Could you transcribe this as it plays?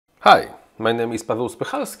Hi, my name is Paweł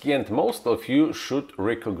Spychalski and most of you should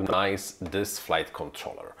recognize this flight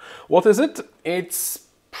controller. What is it? It's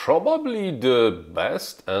probably the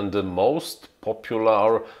best and the most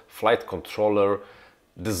popular flight controller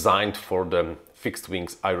designed for the fixed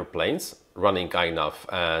wings aeroplanes running INAV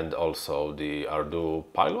and also the Ardu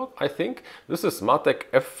pilot, I think. This is Matek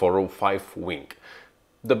F411-WING.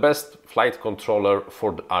 The best flight controller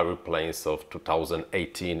for the aeroplanes of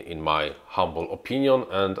 2018 in my humble opinion,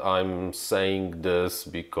 and I'm saying this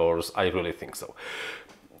because I really think so.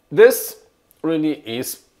 This really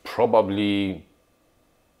is probably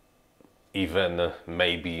even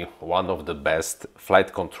maybe one of the best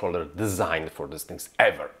flight controller designed for these things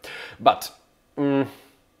ever. But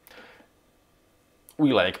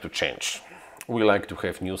we like to change. We like to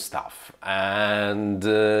have new stuff, and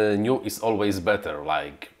new is always better,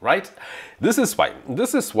 like, right? This is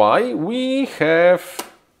why we have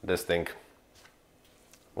this thing.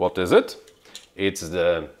 What is it? It's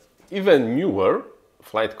the even newer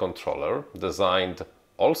flight controller designed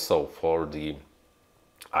also for the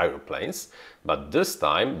aeroplanes, but this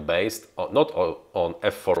time based on, not on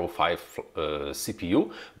F405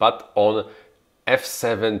 CPU, but on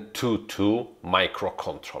F722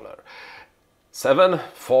 microcontroller. 7,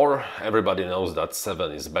 4, everybody knows that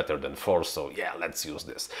 7 is better than 4, so yeah, let's use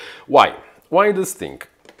this. Why? Why this thing?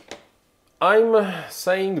 I'm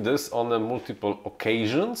saying this on multiple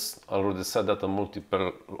occasions, I already said that on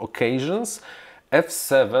multiple occasions.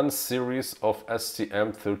 F7 series of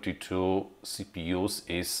STM32 CPUs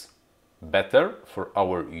is better for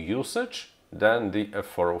our usage than the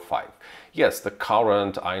F405. Yes, the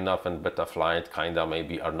current INAV and Betaflight kinda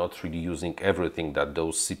maybe are not really using everything that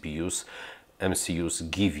those CPUs MCUs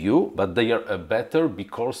give you, but they are better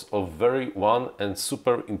because of very one and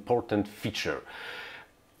super important feature.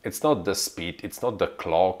 It's not the speed, it's not the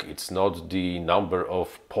clock, it's not the number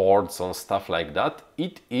of ports and stuff like that.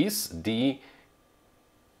 It is the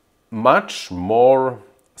much more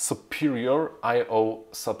superior I/O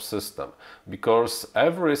subsystem, because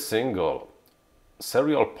every single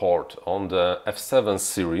serial port on the F7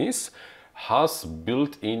 series has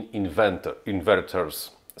built-in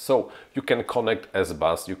inverters. So you can connect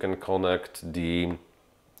S-Bus, you can connect the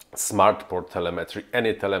smart port telemetry,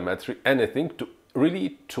 anything to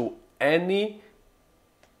really to any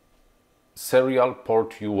serial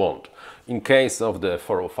port you want. In case of the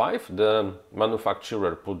 405, the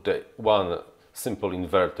manufacturer put the one simple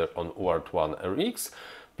inverter on UART1RX,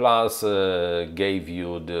 plus gave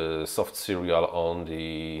you the soft serial on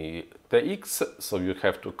the TX, so you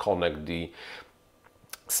have to connect the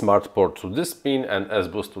smart port to this pin and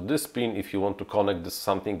S-Bus to this pin. If you want to connect this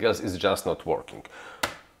something else, it's just not working.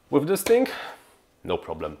 With this thing, no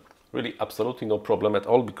problem. Really, absolutely no problem at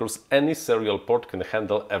all, because any serial port can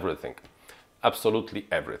handle everything. Absolutely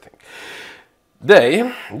everything.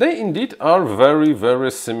 They indeed are very, very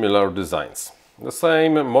similar designs. The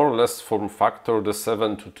same, more or less, form factor. The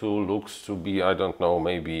 722 looks to be, I don't know,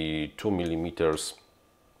 maybe 2 millimeters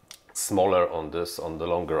smaller on this, on the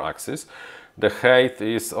longer axis. The height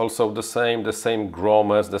is also the same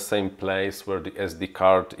grommet, the same place where the SD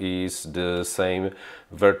card is, the same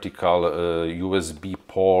vertical USB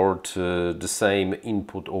port, the same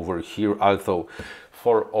input over here, although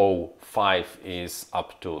 405 is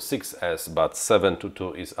up to 6S, but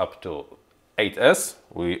 722 is up to 8S.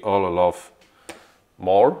 We all love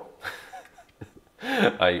more.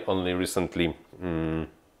 I only recently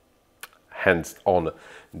hands on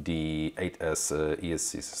the 8S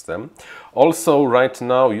ESC system. Also, right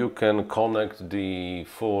now you can connect the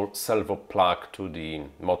full servo plug to the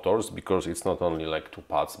motors, because it's not only like 2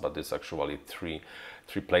 pads, but it's actually three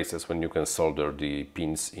places when you can solder the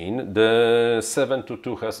pins in. The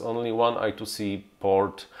 722 has only one I2C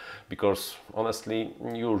port, because honestly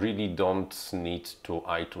you really don't need 2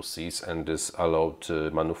 I2Cs, and this allowed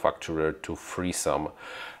manufacturer to free some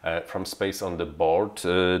from space on the board.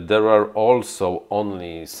 There are also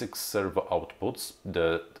only 6 servo outputs.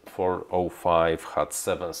 The 405 had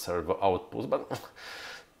 7 servo outputs, but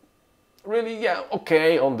really, yeah,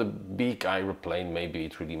 okay, on the big aeroplane maybe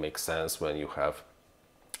it really makes sense when you have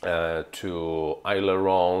 2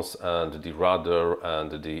 ailerons and the rudder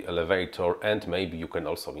and the elevator, and maybe you can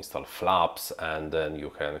also install flaps, and then you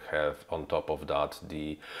can have on top of that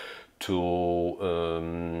the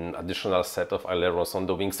 2 additional set of ailerons on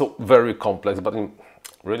the wing. So very complex, but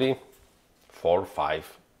really 4,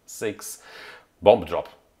 5, 6 bomb drop.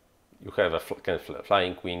 You have a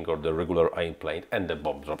flying wing or the regular airplane and the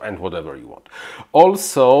bomb drop and whatever you want.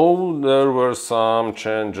 Also, there were some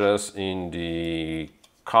changes in the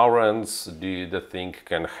currents the thing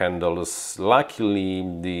can handle. Luckily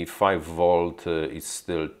the 5 volt is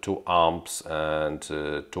still 2 amps and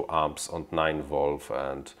 2 amps on 9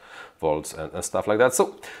 volts and stuff like that.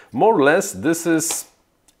 So more or less this is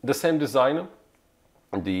the same design,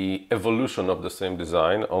 the evolution of the same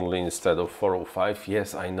design, only instead of 405.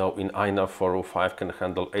 Yes, I know in INAV 405 can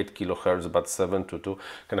handle 8 kHz, but 722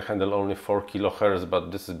 can handle only 4 kHz,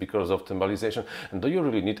 but this is because of optimization. And do you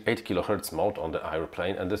really need 8 kHz mode on the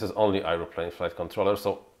aeroplane? And this is only aeroplane flight controller,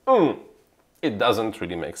 so it doesn't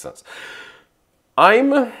really make sense.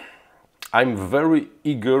 I'm very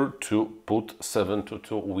eager to put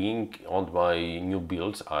 722-WING on my new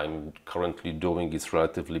build. I'm currently doing this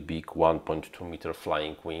relatively big 1.2 meter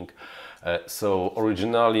flying wing. So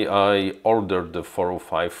originally I ordered the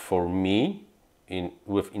 405 for me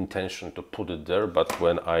with intention to put it there, but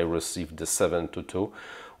when I received the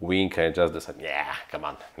 722-WING, I just decided, yeah, come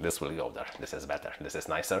on, this will go there. This is better, this is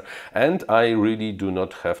nicer. And I really do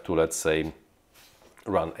not have to, let's say,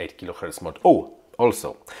 run 8 kHz mode. Oh!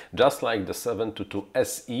 Also, just like the 722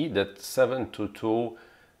 SE, that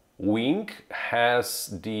 722-WING has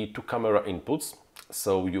the 2 camera inputs,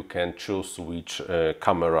 so you can choose which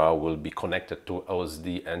camera will be connected to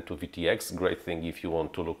OSD and to VTX. Great thing if you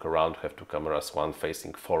want to look around, have 2 cameras, one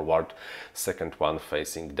facing forward, second one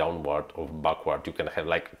facing downward or backward. You can have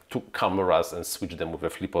like 2 cameras and switch them with a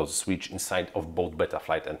flip of switch inside of both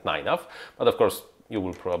Betaflight and INAV, but of course you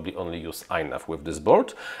will probably only use INAV with this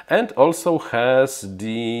board, and also has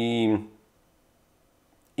the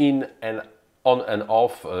on and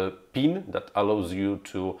off pin that allows you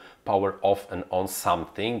to power off and on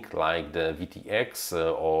something like the VTX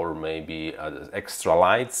or maybe extra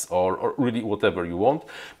lights or really whatever you want,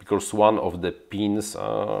 because one of the pins,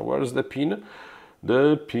 where is the pin?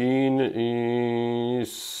 The pin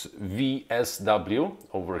is VSW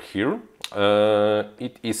over here.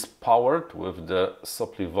 It is powered with the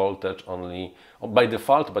supply voltage only by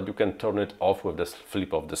default, but you can turn it off with the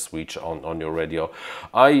flip of the switch on your radio.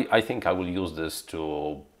 I think I will use this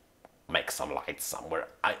to make some lights somewhere.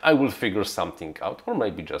 I will figure something out, or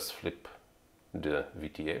maybe just flip the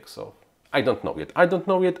VTX off. I don't know yet. I don't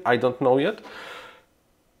know yet. I don't know yet.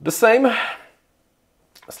 The same,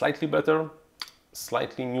 slightly better,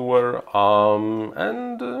 slightly newer,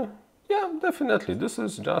 yeah, definitely this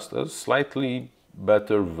is just a slightly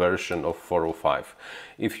better version of 405.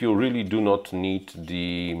 If you really do not need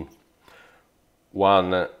the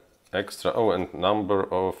one extra, oh, and number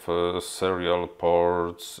of serial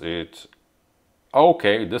ports,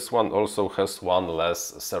 okay, this one also has one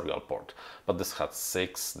less serial port, but this has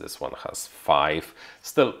 6, this one has 5,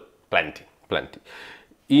 still plenty.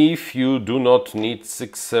 If you do not need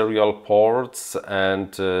 6 serial ports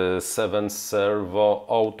and 7 servo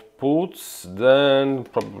outputs, then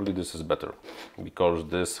probably this is better, because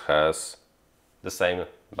this has the same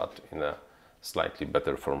but in a slightly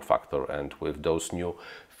better form factor, and with those new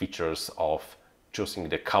features of choosing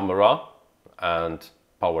the camera and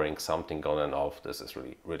powering something on and off. This is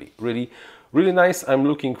really nice. I'm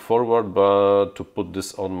looking forward to put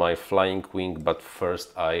this on my flying wing, but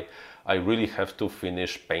first I really have to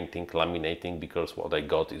finish painting, laminating, because what I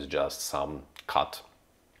got is just some cut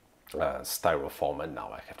styrofoam, and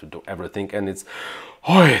now I have to do everything, and it's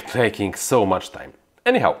taking so much time.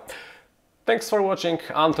 Anyhow, thanks for watching.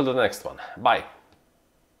 Until the next one. Bye.